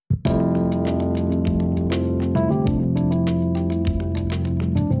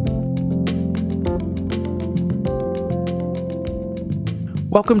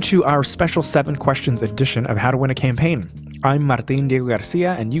Welcome to our special 7 questions edition of How to Win a Campaign. I'm Martin Diego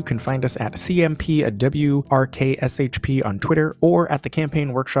Garcia, and you can find us at CMPWRKSHP on Twitter or at the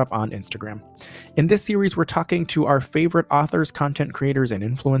Campaign Workshop on Instagram. In this series, we're talking to our favorite authors, content creators, and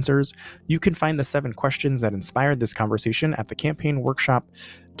influencers. You can find the 7 questions that inspired this conversation at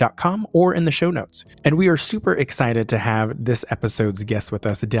thecampaignworkshop.com or in the show notes. And we are super excited to have this episode's guest with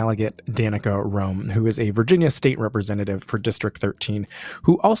us, Delegate Danica Roem, who is a Virginia State Representative for District 13,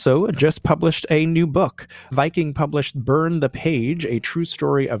 who also just published a new book. Viking published Burn the Page, a true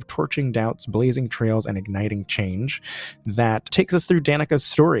story of torching doubts, blazing trails, and igniting change, that takes us through Danica's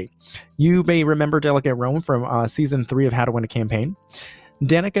story. You may remember Delegate Roem from Season 3 of How to Win a Campaign.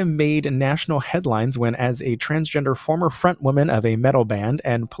 Danica made national headlines when, as a transgender former frontwoman of a metal band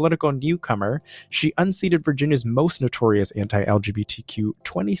and political newcomer, she unseated Virginia's most notorious anti-LGBTQ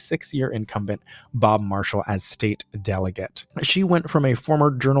 26-year incumbent, Bob Marshall, as state delegate. She went from a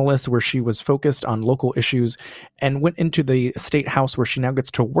former journalist where she was focused on local issues and went into the state house where she now gets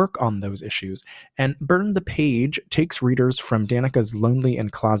to work on those issues. And Burn the Page takes readers from Danica's lonely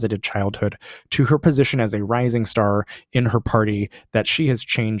and closeted childhood to her position as a rising star in her party that she has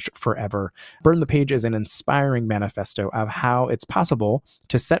changed forever. Burn the Page is an inspiring manifesto of how it's possible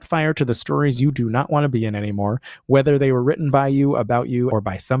to set fire to the stories you do not want to be in anymore, whether they were written by you, about you, or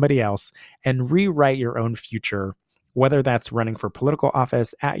by somebody else, and rewrite your own future, whether that's running for political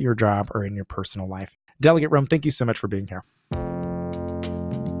office, at your job, or in your personal life. Delegate Roem, thank you so much for being here.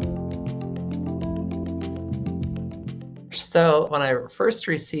 So when I first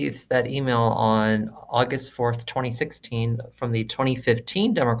received that email on August 4th, 2016, from the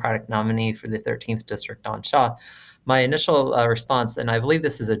 2015 Democratic nominee for the 13th District, Dawn Shaw, my initial response, and I believe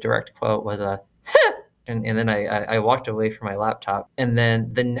this is a direct quote, was a and then I walked away from my laptop. And then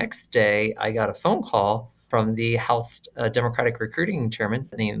the next day, I got a phone call from the House Democratic recruiting chairman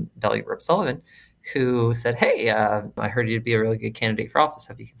named Delegate Rip Sullivan, who said, "Hey, I heard you'd be a really good candidate for office.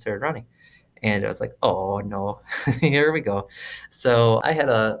 Have you considered running?" And I was like, oh, no, here we go. So I had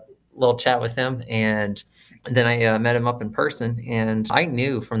a little chat with him, and then I met him up in person. And I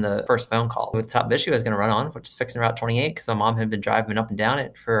knew from the first phone call what the top issue I was going to run on, which is fixing Route 28, because my mom had been driving up and down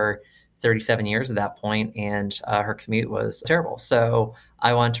it for 37 years at that point, and her commute was terrible. So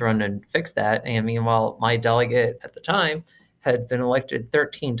I wanted to run and fix that. And meanwhile, my delegate at the time had been elected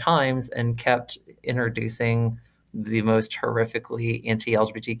 13 times and kept introducing the most horrifically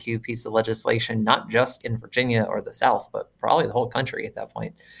anti-LGBTQ piece of legislation, not just in Virginia or the South, but probably the whole country at that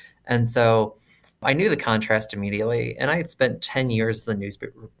point. And so I knew the contrast immediately, and I had spent 10 years as a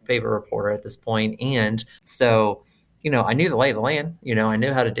newspaper reporter at this point. And so, I knew the lay of the land, I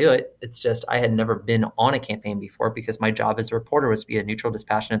knew how to do it. It's just, I had never been on a campaign before because my job as a reporter was to be a neutral,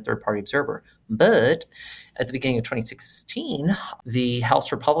 dispassionate third-party observer. But at the beginning of 2016, the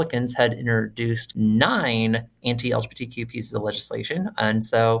House Republicans had introduced 9 anti-LGBTQ pieces of legislation. And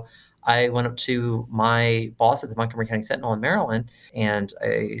so I went up to my boss at the Montgomery County Sentinel in Maryland, and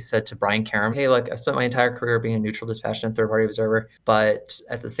I said to Brian Karam, "Hey, look, I've spent my entire career being a neutral, dispassionate third-party observer, but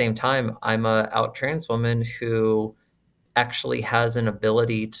at the same time, I'm a out trans woman who actually has an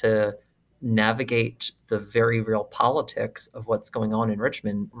ability to navigate the very real politics of what's going on in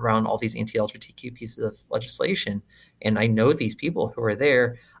Richmond around all these anti-LGBTQ pieces of legislation. And I know these people who are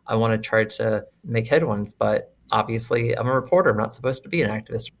there. I want to try to make headwinds, but obviously I'm a reporter. I'm not supposed to be an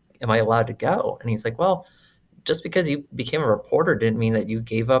activist. Am I allowed to go?" And he's like, "Well, just because you became a reporter didn't mean that you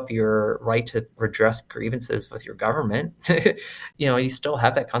gave up your right to redress grievances with your government. You still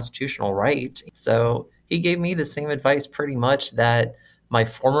have that constitutional right." So he gave me the same advice pretty much that my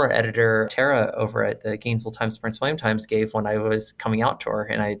former editor, Tara, over at the Gainesville Times, Prince William Times, gave when I was coming out to her.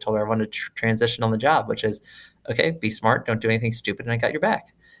 And I told her I wanted to transition on the job, which is, okay, be smart, don't do anything stupid, and I got your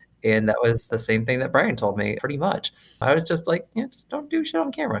back. And that was the same thing that Brian told me, pretty much. I was just like, just don't do shit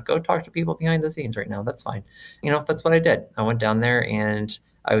on camera. Go talk to people behind the scenes right now. That's fine. That's what I did. I went down there and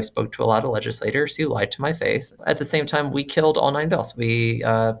I spoke to a lot of legislators who lied to my face. At the same time, we killed all 9 bills. We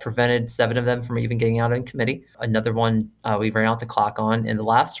prevented 7 of them from even getting out in committee. Another one we ran out the clock on. And the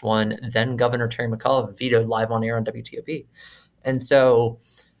last one, then Governor Terry McAuliffe vetoed live on air on WTOP. And so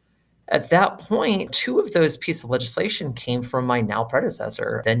at that point, 2 of those pieces of legislation came from my now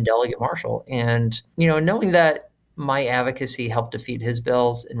predecessor, then Delegate Marshall. And, knowing that my advocacy helped defeat his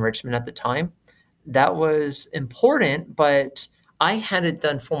bills in Richmond at the time, that was important, but I hadn't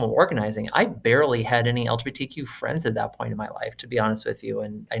done formal organizing. I barely had any LGBTQ friends at that point in my life, to be honest with you.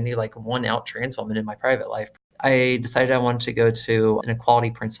 And I knew like one out trans woman in my private life. I decided I wanted to go to an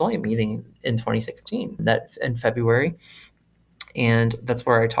Equality Prince William meeting in 2016, that in February. And that's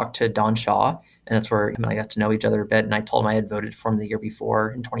where I talked to Don Shaw, and that's where him and I got to know each other a bit. And I told him I had voted for him the year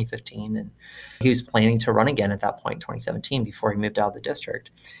before in 2015, and he was planning to run again at that point in 2017 before he moved out of the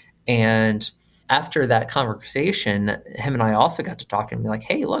district. And after that conversation, him and I also got to talk and be like,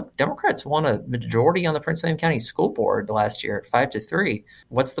 hey, look, Democrats won a majority on the Prince William County School Board last year at 5-3.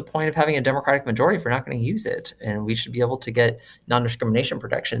 What's the point of having a Democratic majority if we're not going to use it? And we should be able to get non-discrimination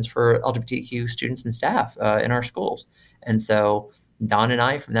protections for LGBTQ students and staff in our schools. And so Don and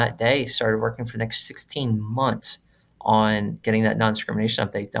I, from that day, started working for the next 16 months on getting that non-discrimination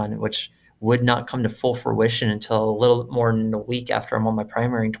update done, which would not come to full fruition until a little more than a week after I'm on my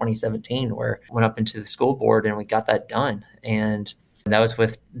primary in 2017, where I went up into the school board and we got that done. And that was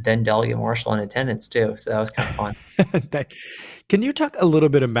with then Delegate Marshall in attendance too. So that was kind of fun. Can you talk a little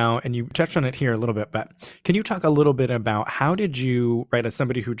bit about, and you touched on it here a little bit, but can you talk a little bit about how did you, right, as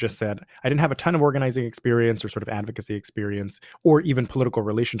somebody who just said, I didn't have a ton of organizing experience or sort of advocacy experience or even political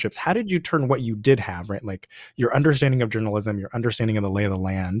relationships, how did you turn what you did have, right, like your understanding of journalism, your understanding of the lay of the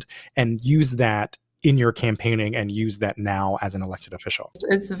land, and use that in your campaigning and use that now as an elected official?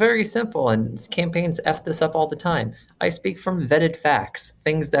 It's very simple, and campaigns F this up all the time. I speak from vetted facts,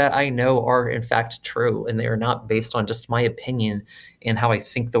 things that I know are in fact true, and they are not based on just my opinion and how I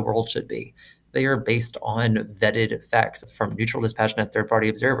think the world should be. They are based on vetted facts from neutral, dispassionate third-party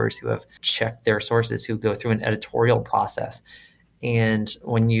observers who have checked their sources, who go through an editorial process. And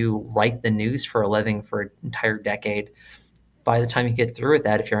when you write the news for a living for an entire decade, by the time you get through with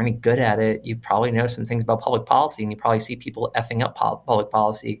that, if you're any good at it, you probably know some things about public policy, and you probably see people effing up public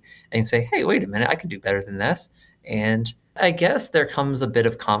policy and say, hey, wait a minute, I can do better than this. And I guess there comes a bit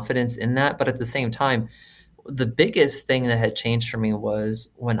of confidence in that. But at the same time, the biggest thing that had changed for me was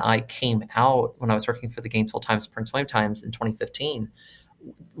when I came out, when I was working for the Gainesville Times, Prince William Times in 2015,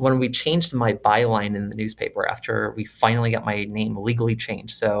 when we changed my byline in the newspaper after we finally got my name legally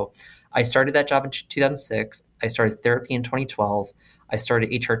changed. So I started that job in 2006. I started therapy in 2012. I started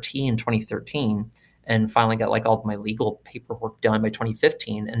HRT in 2013 and finally got like all of my legal paperwork done by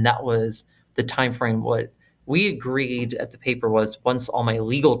 2015. And that was the time frame. What we agreed at the paper was once all my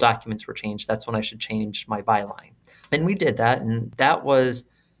legal documents were changed, that's when I should change my byline. And we did that. And that was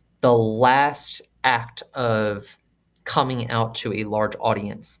the last act of coming out to a large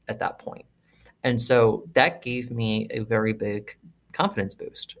audience at that point. And so that gave me a very big confidence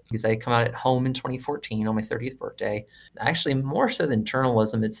boost because I come out at home in 2014 on my 30th birthday. Actually, more so than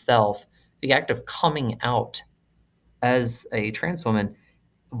journalism itself, the act of coming out as a trans woman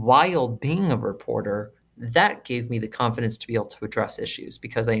while being a reporter, that gave me the confidence to be able to address issues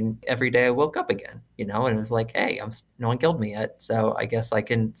because every day I woke up again, and it was like, hey, no one killed me yet, so I guess I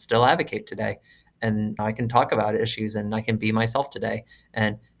can still advocate today. And I can talk about issues and I can be myself today.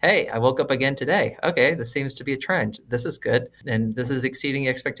 And hey, I woke up again today. Okay, this seems to be a trend. This is good. And this is exceeding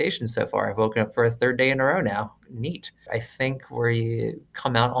expectations so far. I've woken up for a third day in a row now. Neat. I think where you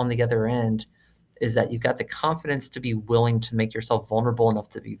come out on the other end is that you've got the confidence to be willing to make yourself vulnerable enough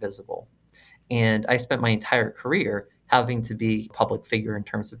to be visible. And I spent my entire career having to be a public figure in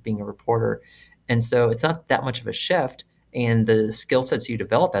terms of being a reporter. And so it's not that much of a shift. And the skill sets you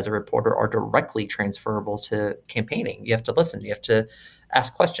develop as a reporter are directly transferable to campaigning. You have to listen. You have to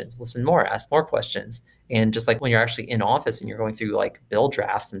ask questions, listen more, ask more questions. And just like when you're actually in office and you're going through like bill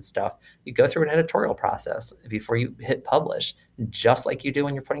drafts and stuff, you go through an editorial process before you hit publish, just like you do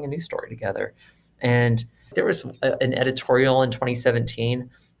when you're putting a news story together. And there was an editorial in 2017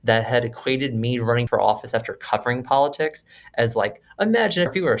 that had equated me running for office after covering politics as like, imagine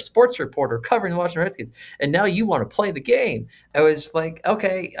if you were a sports reporter covering the Washington Redskins and now you want to play the game. I was like,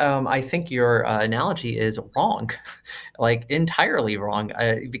 okay, I think your analogy is wrong, like entirely wrong,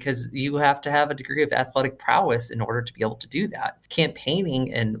 because you have to have a degree of athletic prowess in order to be able to do that.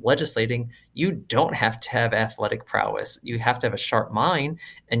 Campaigning and legislating, you don't have to have athletic prowess. You have to have a sharp mind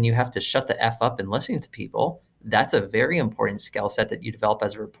and you have to shut the F up and listen to people. That's a very important skill set that you develop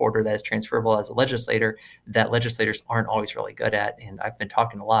as a reporter that is transferable as a legislator that legislators aren't always really good at. And I've been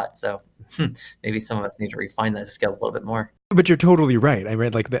talking a lot, so maybe some of us need to refine those skills a little bit more. But you're totally right. I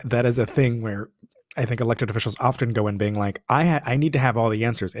read like that is a thing where I think elected officials often go in being like, I need to have all the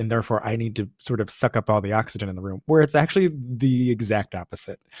answers, and therefore I need to sort of suck up all the oxygen in the room, where it's actually the exact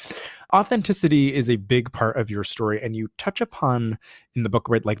opposite. Authenticity is a big part of your story, and you touch upon in the book,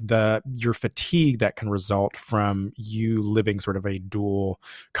 right, like your fatigue that can result from you living sort of a dual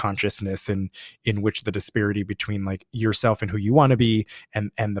consciousness in which the disparity between like yourself and who you want to be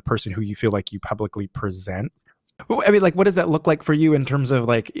and the person who you feel like you publicly present. I mean, like, what does that look like for you in terms of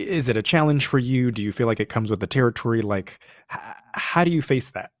like, is it a challenge for you? Do you feel like it comes with the territory? Like, how do you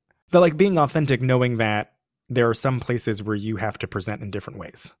face that? But like being authentic, knowing that there are some places where you have to present in different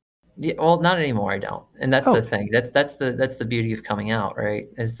ways. Yeah, well, not anymore. I don't, and that's Oh. the thing. That's the beauty of coming out, right?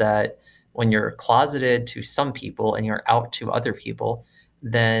 Is that when you're closeted to some people and you're out to other people,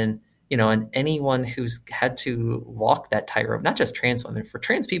 then and anyone who's had to walk that tightrope, not just trans women, for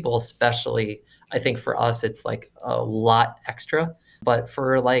trans people especially, I think for us it's like a lot extra, but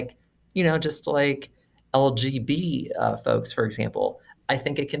for like just like LGB folks, for example, I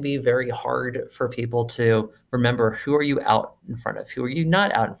think it can be very hard for people to remember who are you out in front of, who are you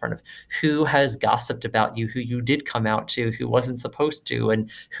not out in front of, who has gossiped about you, who you did come out to, who wasn't supposed to, and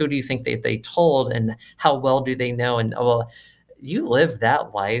who do you think they told, and how well do they know? And well, you live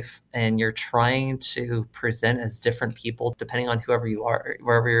that life and you're trying to present as different people depending on whoever you are,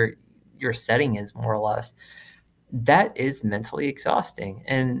 wherever your setting is, more or less. That is mentally exhausting.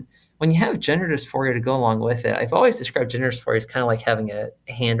 And when you have gender dysphoria to go along with it, I've always described gender dysphoria as kind of like having a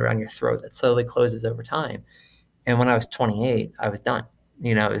hand around your throat that slowly closes over time. And when I was 28, I was done.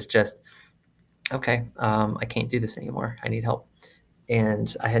 It was just, okay, I can't do this anymore. I need help.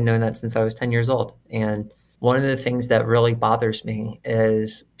 And I had known that since I was 10 years old. And one of the things that really bothers me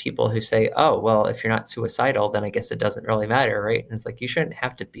is people who say, oh, well, if you're not suicidal, then I guess it doesn't really matter, right? And it's like, you shouldn't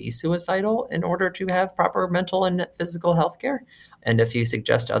have to be suicidal in order to have proper mental and physical health care. And if you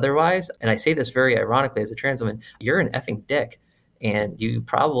suggest otherwise, and I say this very ironically as a trans woman, you're an effing dick. And you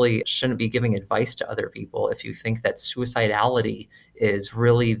probably shouldn't be giving advice to other people if you think that suicidality is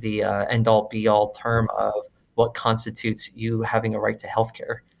really the end-all be-all term of what constitutes you having a right to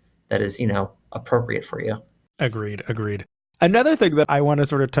healthcare that is, appropriate for you. Agreed. Another thing that I want to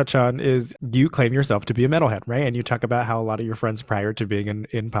sort of touch on is you claim yourself to be a metalhead, right? And you talk about how a lot of your friends prior to being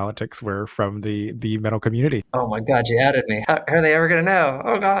in politics were from the metal community. Oh my God, you added me. How are they ever going to know?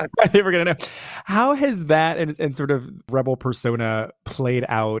 Oh God. They were going to know. How has that and sort of rebel persona played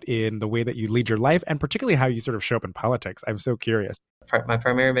out in the way that you lead your life, and particularly how you sort of show up in politics? I'm so curious. My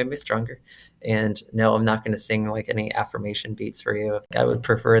primary made me stronger. And no, I'm not going to sing like any affirmation beats for you. I would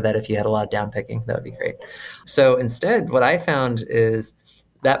prefer that if you had a lot of down picking, that would be great. So instead, what I found is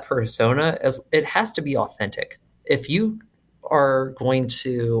that persona, it has to be authentic. If you are going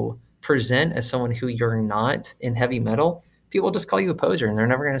to present as someone who you're not in heavy metal, people just call you a poser, and they're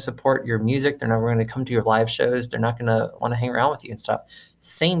never going to support your music. They're never going to come to your live shows. They're not going to want to hang around with you and stuff.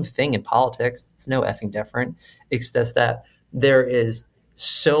 Same thing in politics. It's no effing different. It's just that there is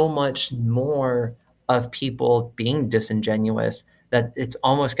so much more of people being disingenuous that it's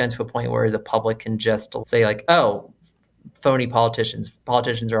almost gotten to a point where the public can just say like, oh, phony politicians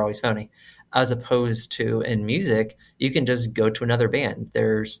are always phony. As opposed to in music, you can just go to another band.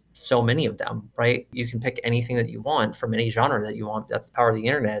 There's so many of them, right? You can pick anything that you want from any genre that you want. That's the power of the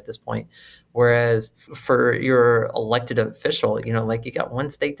internet at this point. Whereas for your elected official, like you got one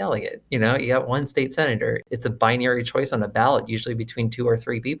state delegate, you got one state senator. It's a binary choice on a ballot, usually between 2 or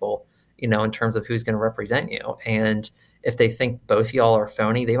 3 people, in terms of who's going to represent you. And if they think both y'all are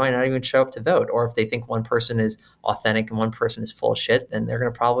phony, they might not even show up to vote. Or if they think one person is authentic and one person is full of shit, then they're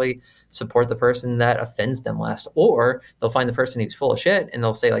going to probably support the person that offends them less. Or they'll find the person who's full of shit and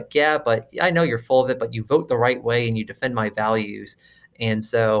they'll say like, yeah, but I know you're full of it, but you vote the right way and you defend my values. And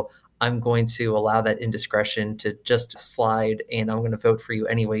so I'm going to allow that indiscretion to just slide, and I'm going to vote for you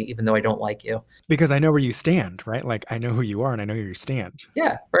anyway, even though I don't like you. Because I know where you stand, right? Like I know who you are and I know where you stand.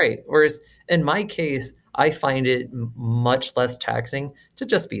 Yeah, right. Whereas in my case, I find it much less taxing to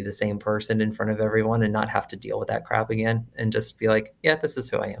just be the same person in front of everyone and not have to deal with that crap again and just be like, yeah, this is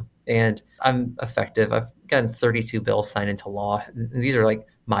who I am. And I'm effective. I've gotten 32 bills signed into law. And these are like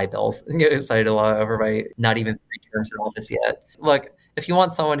my bills signed into law over my not even 3 terms in office yet. Look, if you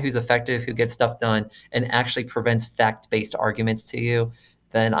want someone who's effective, who gets stuff done and actually prevents fact-based arguments to you,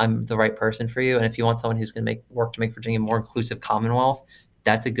 then I'm the right person for you. And if you want someone who's going to work to make Virginia a more inclusive Commonwealth,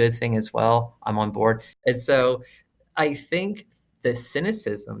 that's a good thing as well. I'm on board. And so I think the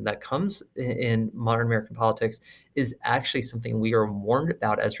cynicism that comes in modern American politics is actually something we are warned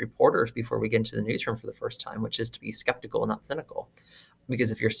about as reporters before we get into the newsroom for the first time, which is to be skeptical, not cynical.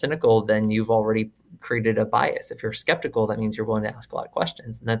 Because if you're cynical, then you've already created a bias. If you're skeptical, that means you're willing to ask a lot of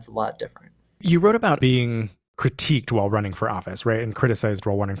questions, and that's a lot different. You wrote about being critiqued while running for office, right? And criticized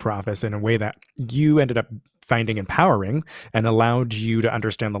while running for office in a way that you ended up finding empowering and allowed you to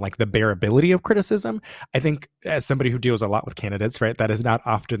understand the bearability of criticism. I think as somebody who deals a lot with candidates, right, that is not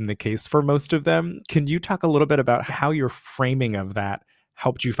often the case for most of them. Can you talk a little bit about how your framing of that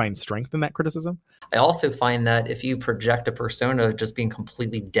helped you find strength in that criticism? I also find that if you project a persona of just being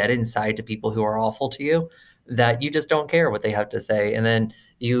completely dead inside to people who are awful to you, that you just don't care what they have to say. And then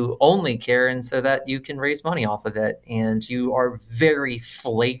you only care and so that you can raise money off of it. And you are very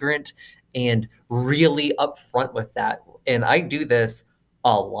flagrant and really upfront with that. And I do this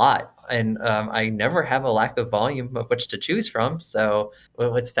a lot, and I never have a lack of volume of which to choose from. So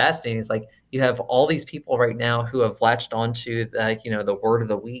what's fascinating is like you have all these people right now who have latched onto the word of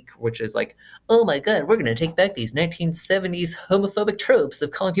the week, which is like, oh my god, we're going to take back these 1970s homophobic tropes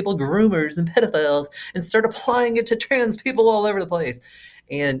of calling people groomers and pedophiles and start applying it to trans people all over the place.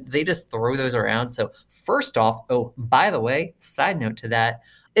 And they just throw those around. So first off, oh, by the way, side note to that,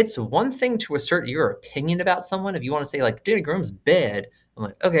 it's one thing to assert your opinion about someone. If you want to say like Dana Groom's bad, I'm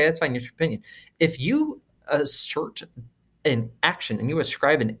like, okay, that's fine. It's your opinion. If you assert an action and you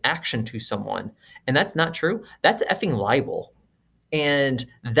ascribe an action to someone and that's not true, that's effing libel. And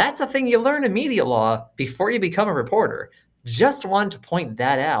that's a thing you learn in media law before you become a reporter. Just wanted to point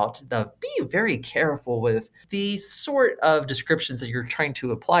that out. Be very careful with the sort of descriptions that you're trying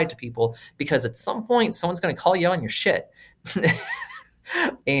to apply to people, because at some point someone's going to call you on your shit.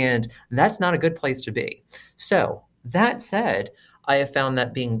 And that's not a good place to be. So that said, I have found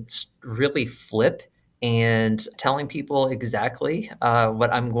that being really flip and telling people exactly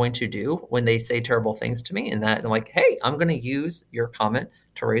what I'm going to do when they say terrible things to me, and that I'm like, hey, I'm going to use your comment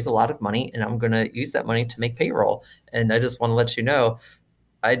to raise a lot of money, and I'm going to use that money to make payroll. And I just want to let you know,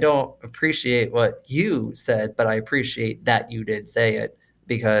 I don't appreciate what you said, but I appreciate that you did say it,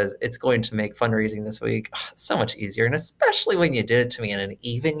 because it's going to make fundraising this week so much easier. And especially when you did it to me in an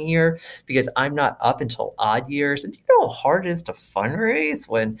even year, because I'm not up until odd years. And you know how hard it is to fundraise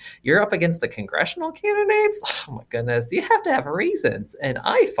when you're up against the congressional candidates? Oh my goodness, you have to have reasons. And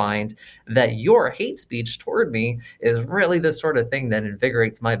I find that your hate speech toward me is really the sort of thing that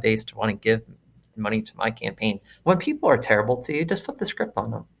invigorates my base to want to give money to my campaign. When people are terrible to you, just flip the script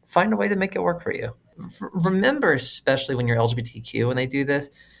on them. Find a way to make it work for you. Remember, especially when you're LGBTQ, when they do this,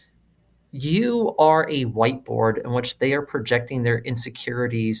 you are a whiteboard in which they are projecting their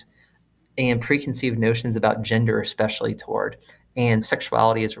insecurities and preconceived notions about gender, especially toward, and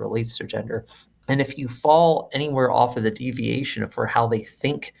sexuality as it relates to gender. And if you fall anywhere off of the deviation for how they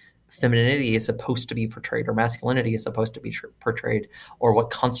think femininity is supposed to be portrayed or masculinity is supposed to be portrayed or what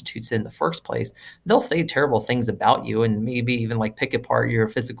constitutes it in the first place, they'll say terrible things about you and maybe even like pick apart your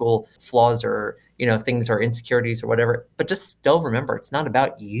physical flaws or, things or insecurities or whatever. But just still remember, it's not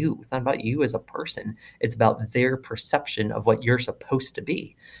about you. It's not about you as a person. It's about their perception of what you're supposed to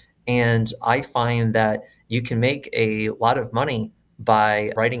be. And I find that you can make a lot of money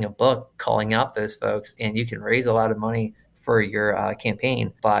by writing a book calling out those folks, and you can raise a lot of money for your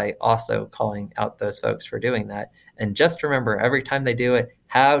campaign by also calling out those folks for doing that. And just remember, every time they do it,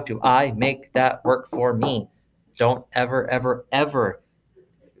 how do I make that work for me? Don't ever, ever, ever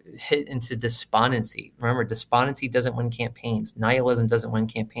hit into despondency. Remember, despondency doesn't win campaigns. Nihilism doesn't win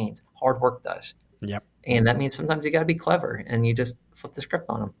campaigns. Hard work does. Yep. And that means sometimes you got to be clever and you just flip the script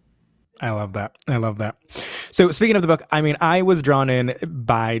on them. I love that. So speaking of the book, I was drawn in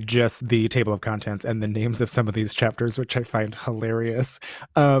by just the table of contents and the names of some of these chapters, which I find hilarious.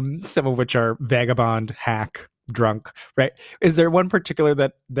 Some of which are vagabond, hack, drunk, right? Is there one particular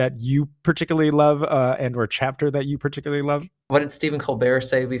that you particularly love and or chapter that you particularly love? What did Stephen Colbert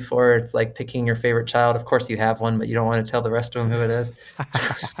say before? It's like picking your favorite child. Of course you have one, but you don't want to tell the rest of them who it is.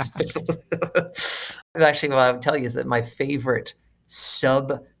 Actually, what I would tell you is that my favorite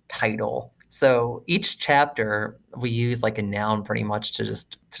subtitle. So each chapter we use like a noun pretty much to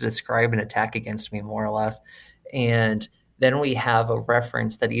describe an attack against me, more or less. And then we have a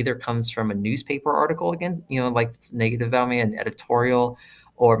reference that either comes from a newspaper article, again, like it's negative about me, an editorial,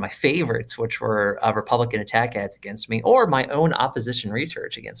 or my favorites, which were Republican attack ads against me, or my own opposition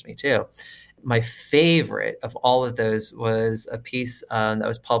research against me too. My favorite of all of those was a piece that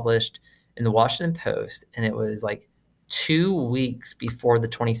was published in the Washington Post, and it was like 2 weeks before the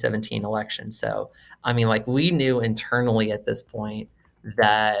 2017 election. So, we knew internally at this point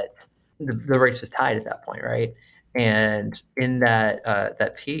that the race was tied at that point, right? And in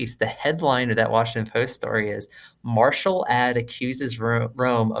that piece, the headline of that Washington Post story is Marshall ad accuses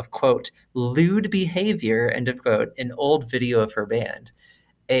Rome of, quote, lewd behavior, end of quote, an old video of her band.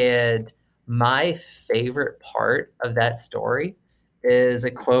 And my favorite part of that story is a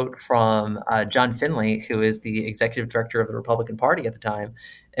quote from John Finley, who is the executive director of the Republican Party at the time,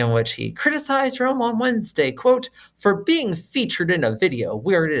 in which he criticized Rome on Wednesday, quote, for being featured in a video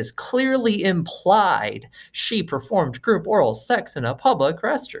where it is clearly implied she performed group oral sex in a public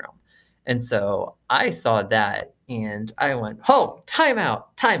restroom. And so I saw that and I went, oh, time out,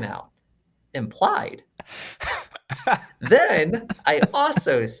 implied. Then I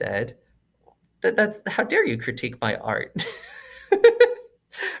also said, that's how dare you critique my art?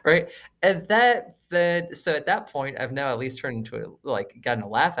 Right? And that then so at that point, I've now at least turned into gotten a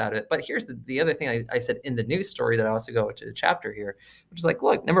laugh out of it. But here's the other thing I said in the news story that I also go to the chapter here, which is like,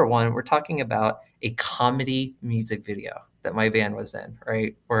 look, number one, we're talking about a comedy music video that my band was in,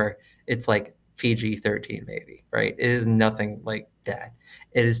 right? Where it's like PG-13 maybe, right? It is nothing like that.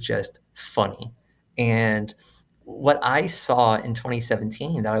 It is just funny. And what I saw in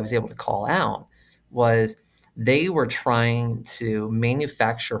 2017 that I was able to call out was they were trying to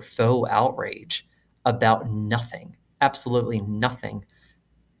manufacture faux outrage about nothing, absolutely nothing,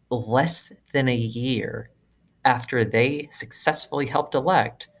 less than a year after they successfully helped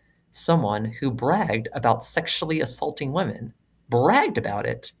elect someone who bragged about sexually assaulting women, bragged about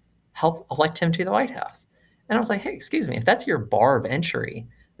it, helped elect him to the White House. And I was like, hey, excuse me, if that's your bar of entry,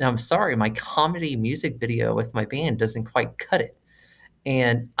 then I'm sorry, my comedy music video with my band doesn't quite cut it.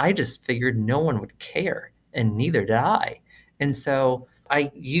 And I just figured no one would care, and neither did I. And so I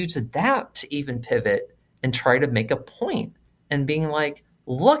used that to even pivot and try to make a point and being like,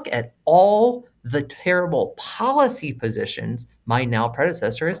 look at all the terrible policy positions my now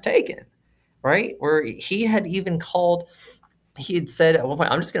predecessor has taken, right? Where he had said at one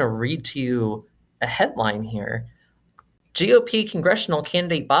point, I'm just going to read to you a headline here. GOP congressional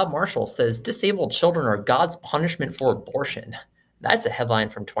candidate Bob Marshall says disabled children are God's punishment for abortion. That's a headline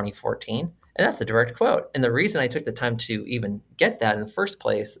from 2014. And that's a direct quote. And the reason I took the time to even get that in the first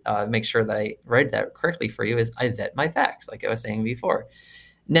place, make sure that I read that correctly for you, is I vet my facts, like I was saying before.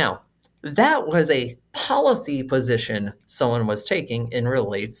 Now, that was a policy position someone was taking in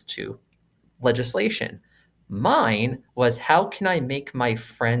relates to legislation. Mine was, how can I make my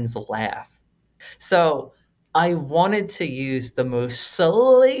friends laugh? So I wanted to use the most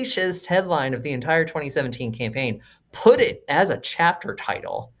salacious headline of the entire 2017 campaign, put it as a chapter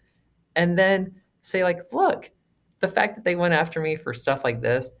title, and then say, like, look, the fact that they went after me for stuff like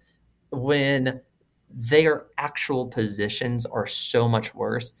this when their actual positions are so much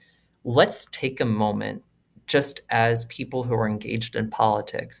worse, let's take a moment, just as people who are engaged in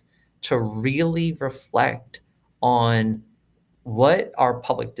politics, to really reflect on what our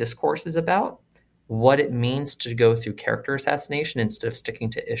public discourse is about, what it means to go through character assassination instead of sticking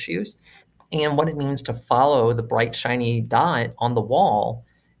to issues, and what it means to follow the bright, shiny dot on the wall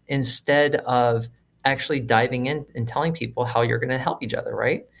instead of actually diving in and telling people how you're going to help each other,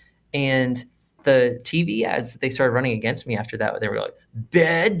 right? And the TV ads that they started running against me after that, they were like,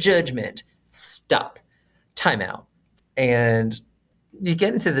 bad judgment, stop, timeout. And you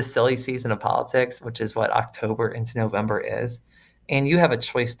get into the silly season of politics, which is what October into November is, and you have a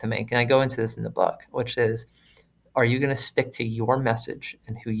choice to make. And I go into this in the book, which is, are you going to stick to your message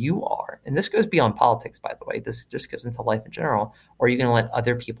and who you are? And this goes beyond politics, by the way. This just goes into life in general. Or are you going to let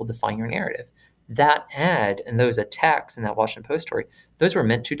other people define your narrative? That ad and those attacks in that Washington Post story, those were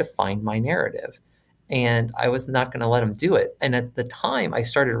meant to define my narrative. And I was not going to let them do it. And at the time, I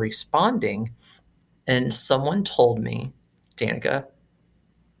started responding, and someone told me, Danica,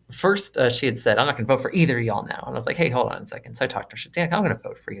 first she had said, I'm not going to vote for either of y'all now. And I was like, hey, hold on a second. So I talked to her. She said, Danica, I'm going to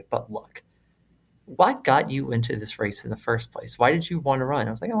vote for you. But look, what got you into this race in the first place? Why did you want to run? I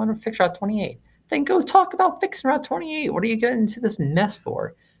was like, I want to fix Route 28. Then go talk about fixing Route 28. What are you getting into this mess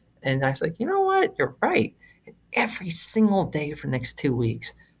for? And I was like, you know what? You're right. And every single day for the next 2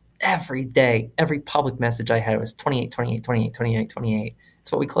 weeks, every day, every public message I had was 28, 28, 28, 28, 28.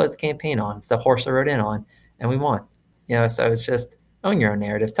 It's what we closed the campaign on. It's the horse I rode in on, and we won. So it's just own your own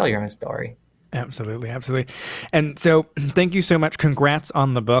narrative, tell your own story. Absolutely. Absolutely. And so thank you so much. Congrats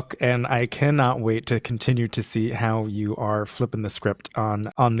on the book. And I cannot wait to continue to see how you are flipping the script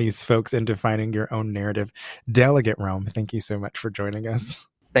on these folks and defining your own narrative. Delegate Rome, thank you so much for joining us.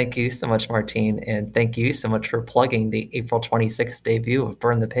 Thank you so much, Martine. And thank you so much for plugging the April 26th debut of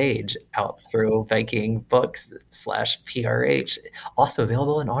Burn the Page out through Viking Books /PRH, also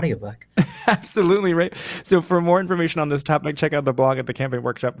available in audiobook. Absolutely, right. So for more information on this topic, check out the blog at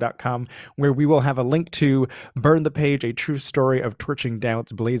thecampaignworkshop.com, where we will have a link to Burn the Page, a true story of torching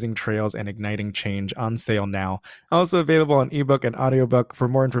doubts, blazing trails, and igniting change, on sale now. Also available on ebook and audiobook. For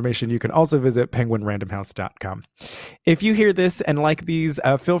more information, you can also visit penguinrandomhouse.com. If you hear this and like these,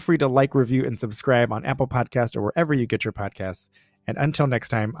 feel free to like, review, and subscribe on Apple Podcasts or wherever you get your podcasts. And until next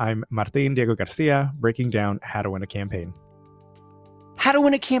time, I'm Martin Diego Garcia, breaking down How to Win a Campaign. How to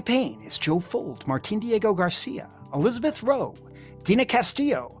Win a Campaign is Joe Fold, Martin Diego Garcia, Elizabeth Rowe, Dina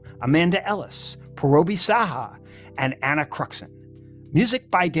Castillo, Amanda Ellis, Parobi Saha, and Anna Cruxon.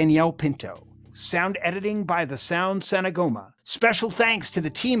 Music by Danielle Pinto. Sound editing by The Sound Sanagoma. Special thanks to the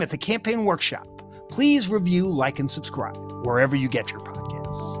team at the Campaign Workshop. Please review, like, and subscribe wherever you get your podcasts.